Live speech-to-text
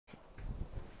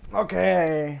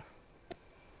Okay.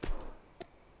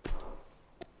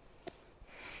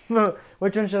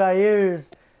 Which one should I use?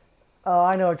 Oh,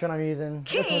 I know which one I'm using.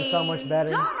 This one's so much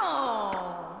better. Donald.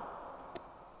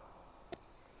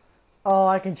 Oh,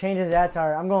 I can change his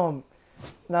attire. I'm going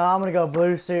to go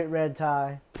blue suit, red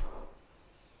tie.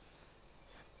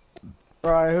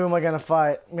 Alright, who am I going to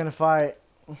fight? I'm going to fight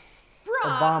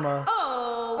Obama.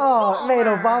 Oh, it made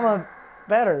Obama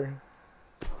better.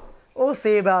 We'll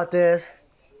see about this.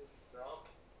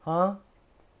 Huh?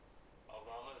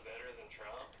 Obama's better than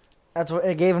Trump? That's what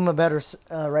it gave him a better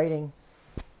rating.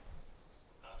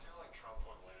 I feel like Trump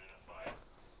would win in a fight.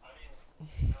 I mean,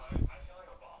 no, I feel like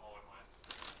Obama would win.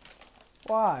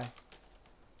 Why?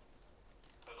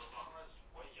 Because Obama's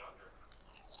way younger.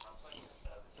 Trump's like in the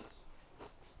 70s.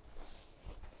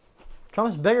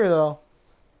 Trump's bigger though.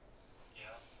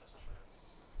 Yeah, that's true.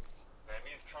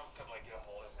 Maybe if Trump could like get a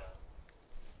hold of him.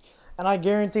 And I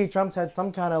guarantee Trump's had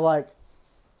some kind of like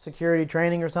security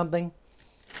training or something.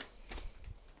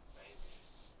 Maybe.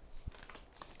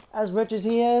 As rich as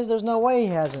he is, there's no way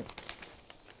he hasn't.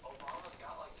 Obama's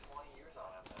got like 20 years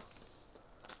on him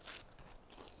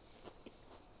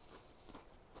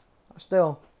now.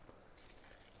 Still.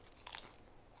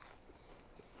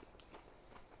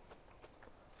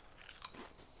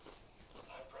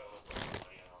 I'd probably put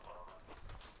somebody in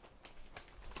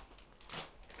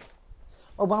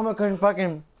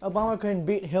Obama. Obama couldn't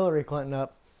beat Hillary Clinton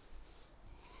up.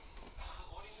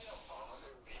 What do you mean Obama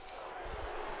couldn't beat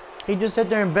him? He'd just sit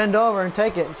there and bend over and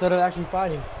take it instead of actually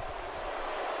fighting.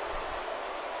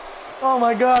 Oh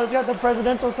my god, it's got the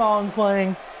presidential songs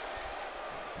playing.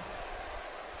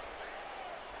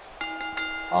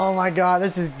 Oh my god,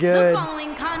 this is good. The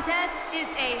following contest is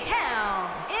a Hell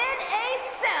in a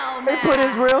Cell match. They put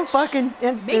his real fucking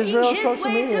Making real his social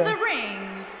way media. to the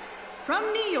ring from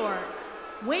New York,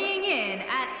 weighing in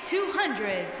at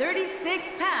 236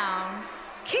 pounds,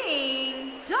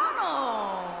 King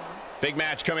Donald. Big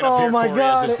match coming up here, Corey,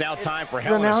 as it's now time for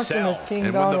Hell in a Cell.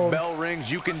 And when the bell rings,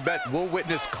 you can bet we'll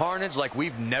witness carnage like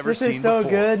we've never seen before. This is so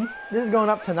good. This is going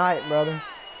up tonight, brother.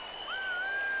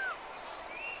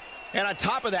 And on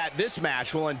top of that, this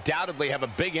match will undoubtedly have a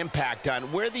big impact on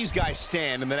where these guys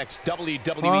stand in the next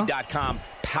WWE.com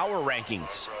power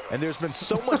rankings. And there's been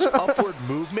so much upward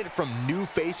movement from new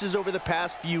faces over the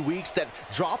past few weeks that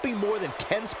dropping more than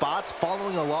 10 spots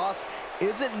following a loss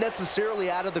isn't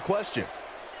necessarily out of the question.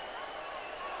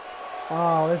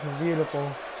 Oh, this is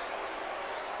beautiful.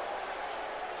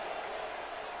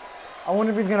 I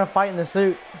wonder if he's going to fight in the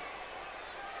suit.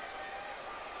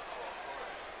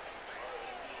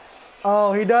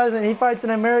 Oh, he doesn't. He fights an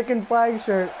American flag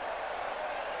shirt.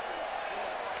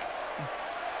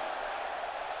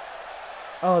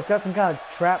 Oh, it's got some kind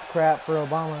of trap crap for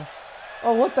Obama.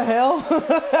 Oh, what the hell?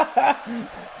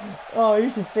 Oh, you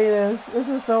should see this. This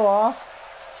is so off.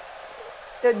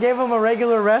 It gave him a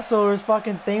regular wrestler's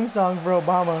fucking theme song for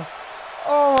Obama.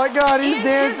 Oh my god, he's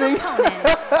dancing.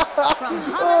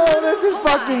 Oh, this is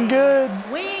fucking good.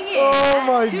 Oh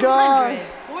my gosh.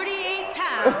 48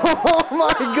 pounds. Oh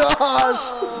my gosh.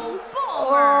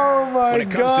 Oh my gosh. When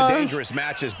it comes to dangerous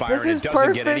matches, Byron, it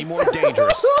doesn't get any more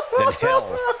dangerous than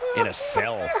Hell in a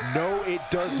Cell. No, it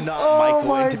does not,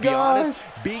 Michael. And to be honest,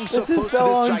 being so close to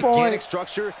this gigantic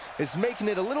structure is making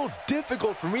it a little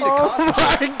difficult for me to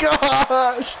concentrate. Oh my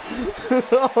gosh.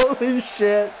 Holy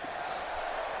shit.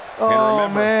 And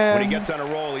remember, man. when he gets on a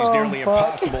roll, he's nearly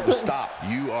impossible to stop.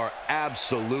 You are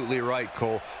absolutely right,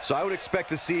 Cole. So I would expect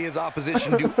to see his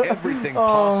opposition do everything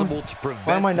possible to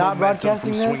prevent momentum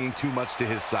from swinging too much to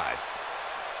his side.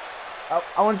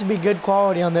 I want it to be good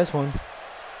quality on this one.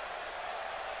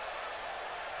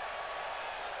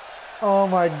 Oh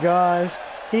my gosh.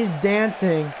 He's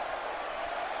dancing.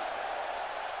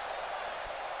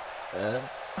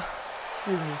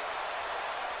 Excuse me.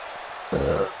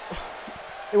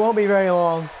 It won't be very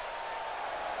long.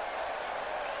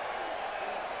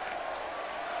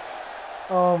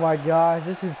 Oh my gosh,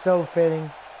 this is so fitting.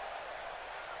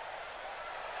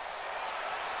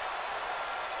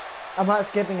 I'm not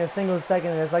skipping a single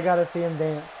second of this. I gotta see him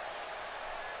dance.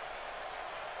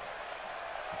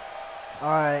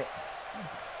 Alright.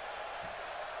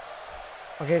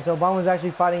 Okay, so Obama's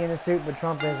actually fighting in a suit, but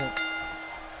Trump isn't.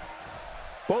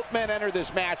 Both men enter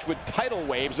this match with tidal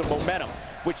waves of momentum,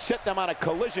 which set them on a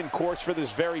collision course for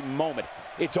this very moment.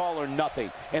 It's all or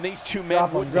nothing, and these two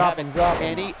men wouldn't have it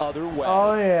any other way.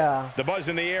 Oh, yeah. The buzz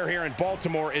in the air here in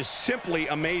Baltimore is simply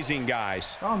amazing,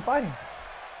 guys. Oh, I'm fighting.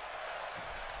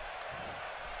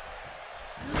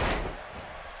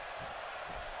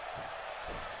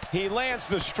 He lands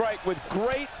the strike with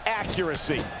great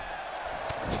accuracy.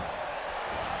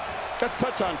 Let's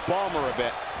touch on Balmer a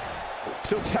bit.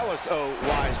 So tell us, oh,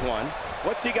 wise one,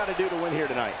 what's he got to do to win here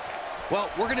tonight? Well,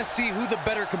 we're going to see who the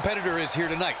better competitor is here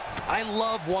tonight. I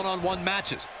love one-on-one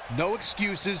matches. No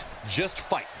excuses, just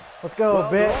fight. Let's go, well,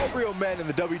 bitch. they're all real men in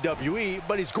the WWE,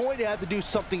 but he's going to have to do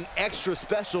something extra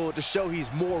special to show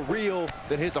he's more real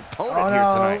than his opponent Oh, here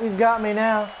no, tonight. he's got me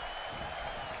now.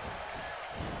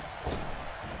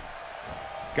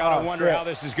 Gotta wonder shit. how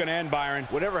this is going to end, Byron.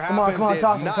 Whatever Come on, happens,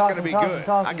 toss it's him, not toss going to him, be toss him, good.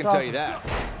 toss I him, can toss tell him. you that.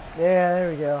 Yeah, there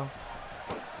we go.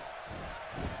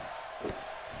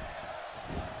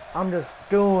 I'm just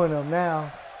schooling him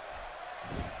now.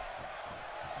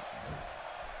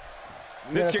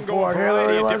 This Yeah, can go a support variety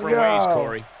Hillary, of let's different ways, go.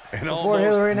 Corey. And Support almost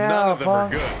Hillary now, none of them are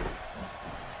punk. good.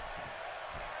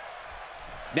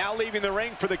 Now leaving the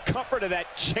ring for the comfort of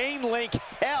that chain link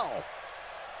hell.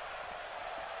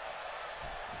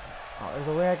 Oh, there's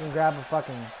a way I can grab a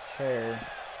fucking chair.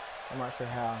 I'm not sure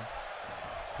how.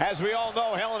 As we all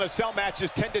know, Hell in a Cell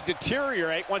matches tend to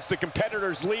deteriorate once the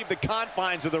competitors leave the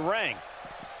confines of the ring.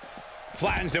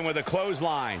 Flattens him with a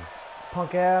clothesline.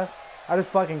 Punk ass. I just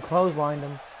fucking clotheslined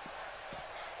him.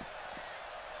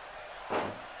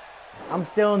 I'm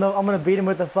still in the. I'm gonna beat him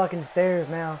with the fucking stairs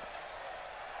now.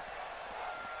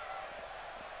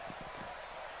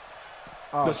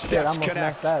 Oh The shit! I steps almost connect.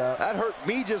 messed that up. That hurt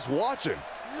me just watching.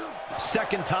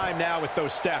 Second time now with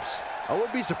those steps. I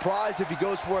wouldn't be surprised if he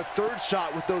goes for a third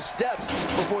shot with those steps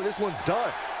before this one's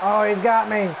done. Oh, he's got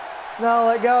me. No,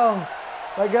 let go.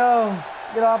 Let go.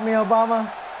 Get off me, Obama.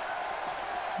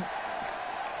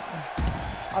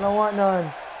 I don't want none.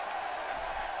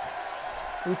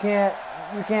 You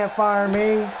can't fire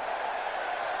me.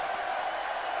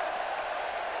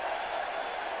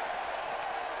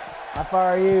 I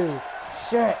fire you.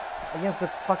 Shit. Against the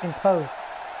fucking post.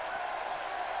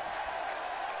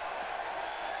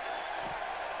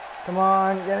 Come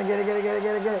on. Get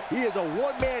it. He is a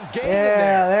one-man gang in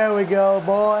Yeah, there. there we go,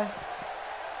 boy.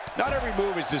 Not every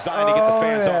move is designed to get the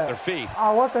fans off their feet.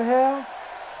 Oh, what the hell?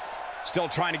 Still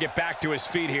trying to get back to his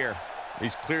feet here.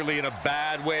 He's clearly in a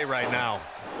bad way right now.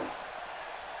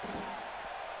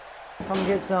 Come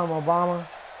get some, Obama.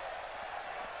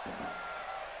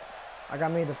 I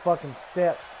got me the fucking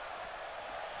steps.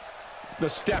 The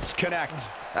steps connect.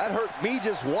 That hurt me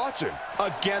just watching.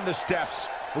 Again, the steps.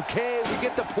 Okay, we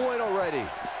get the point already.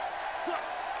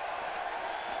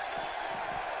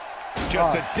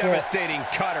 Just Oh, a shit. devastating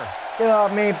cutter. Get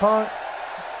off me, punk.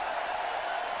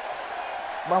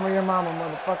 Bomber your mama,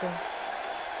 motherfucker.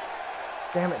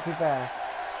 Damn it, too fast.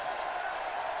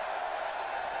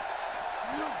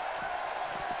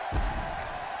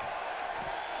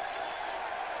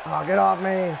 Oh, get off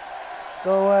me.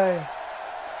 Go away.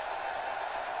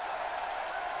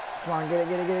 Come on, get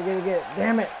it.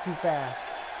 Damn it, too fast.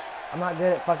 I'm not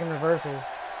good at fucking reversals.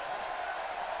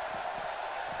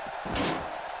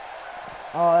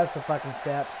 Oh, that's the fucking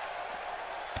steps.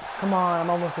 Come on, I'm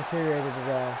almost deteriorated to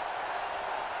death.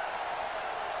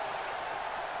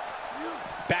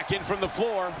 Back in from the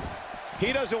floor.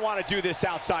 He doesn't want to do this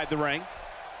outside the ring.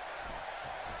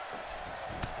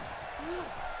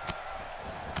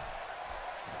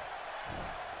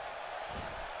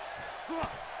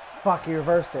 Fuck, he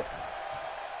reversed it.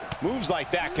 Moves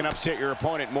like that can upset your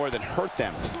opponent more than hurt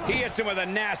them. He hits him with a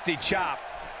nasty chop.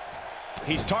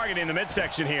 He's targeting the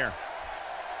midsection here.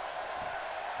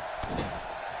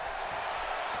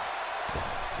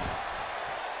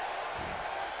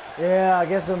 Yeah, I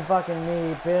guess I'm fucking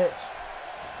knee, bitch.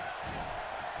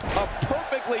 A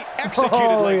perfectly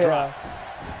executed leg drop.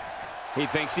 He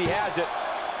thinks he has it.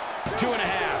 2.5.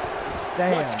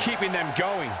 Damn. What's keeping them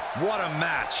going? What a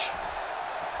match.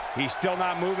 He's still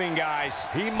not moving, guys.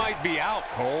 He might be out,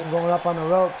 Cole. I'm going up on the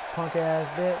ropes, punk ass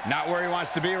bitch. Not where he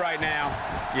wants to be right now.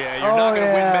 Yeah, you're not going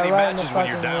to win many right in the matches when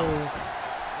you're fucking down. knee.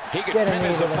 He could Get a pin knee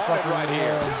his to the opponent fucking right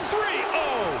here. head. 2, 3,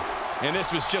 oh! And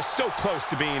this was just so close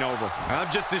to being over.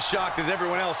 I'm just as shocked as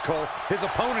everyone else, Cole, his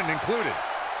opponent included.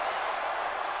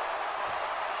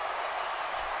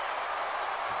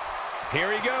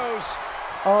 Here he goes.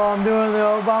 Oh, I'm doing the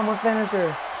Obama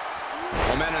finisher.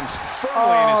 Momentum's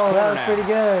firmly in his Oh, corner that was now. pretty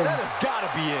good. That has got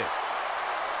to be it.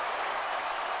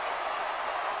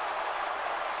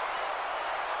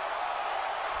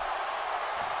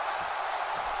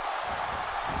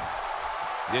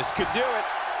 This could do it.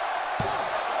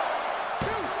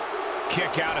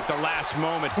 Kick out at the last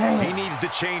moment. Damn. He needs to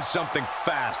change something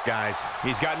fast, guys.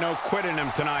 He's got no quit in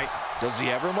him tonight. Does he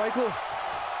ever, Michael?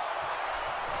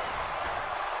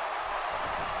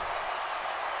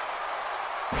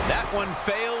 That one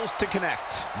fails to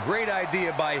connect. Great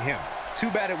idea by him. Too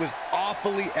bad it was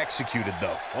awfully executed,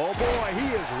 though. Oh, boy, he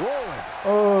is rolling.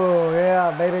 Oh,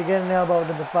 yeah, baby, get an elbow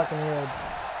to the fucking head.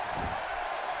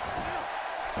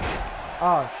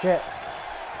 Oh, shit.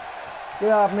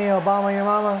 Get off me, Obama, your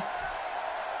mama.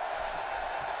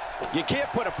 You can't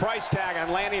put a price tag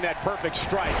on landing that perfect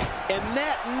strike. And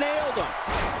that nailed him.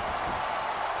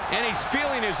 And he's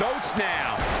feeling his oats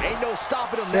now. Ain't no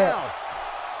stopping him Shit. now.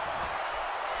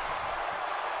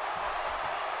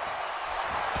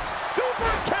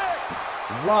 Super kick.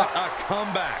 What a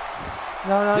comeback.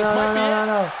 No. This might be it.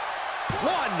 No.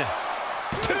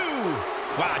 1, 2.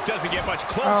 Wow, it doesn't get much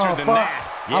closer Oh, than fuck. that.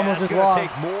 Yeah, Almost it's just going lost. to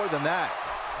take more than that.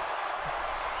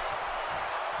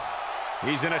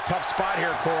 He's in a tough spot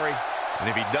here, Corey. And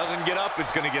if he doesn't get up,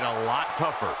 it's going to get a lot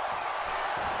tougher.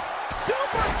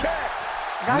 Super kick.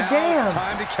 God Now damn. it's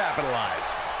time to capitalize.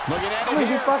 Looking at How it many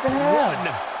here. you fucking have?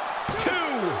 1, 2.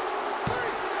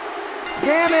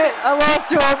 Damn it! I lost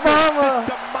to Obama!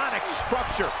 This demonic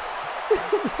structure.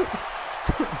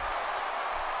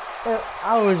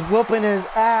 I was whooping his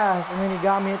ass and then he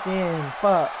got me at the end.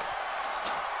 Fuck.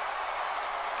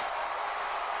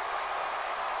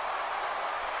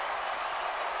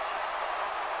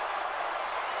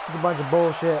 It's a bunch of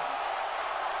bullshit.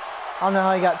 I don't know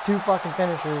how he got 2 fucking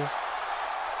finishers.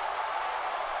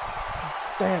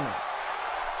 Damn it.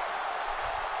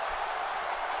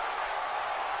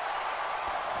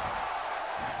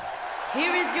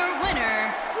 Here is your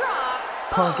winner, Brock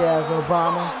Punk ass Obama.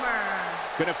 Palmer.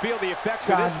 Gonna feel the effects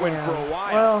of this win for a Goddamn.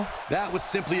 while. Well, That was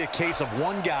simply a case of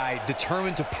one guy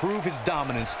determined to prove his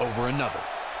dominance over another.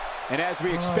 And as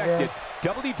we expected,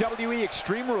 WWE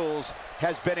Extreme Rules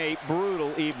has been a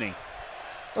brutal evening.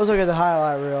 let's look at the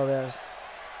highlight reel of this.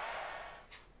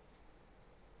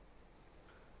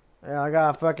 Yeah, I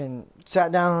got fucking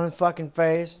sat down on his fucking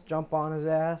face, jump on his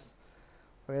ass.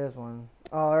 Look at this one.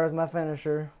 Oh, there's my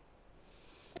finisher.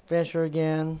 Finisher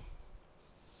again.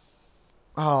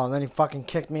 Oh, and then he fucking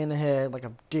kicked me in the head like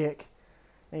a dick.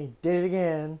 Then he did it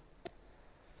again.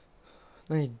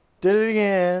 Then he did it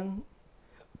again.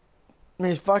 And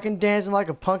he's fucking dancing like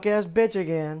a punk ass bitch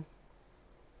again.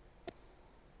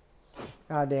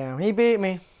 God damn, he beat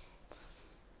me.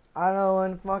 I know,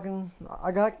 and fucking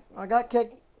I got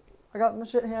kicked. I got my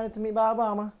shit handed to me by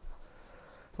Obama.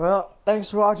 Well, thanks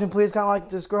for watching. Please comment,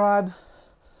 like, subscribe.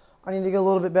 I need to get a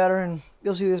little bit better, and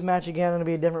you'll see this match again, and it'll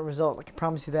be a different result. I can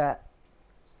promise you that.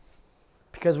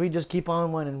 Because we just keep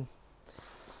on winning.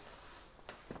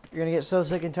 You're going to get so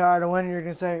sick and tired of winning, you're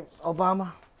going to say,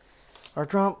 Obama or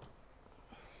Trump,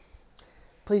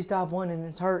 please stop winning.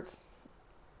 It hurts.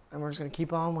 And we're just going to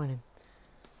keep on winning.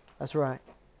 That's right.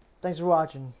 Thanks for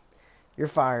watching. You're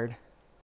fired.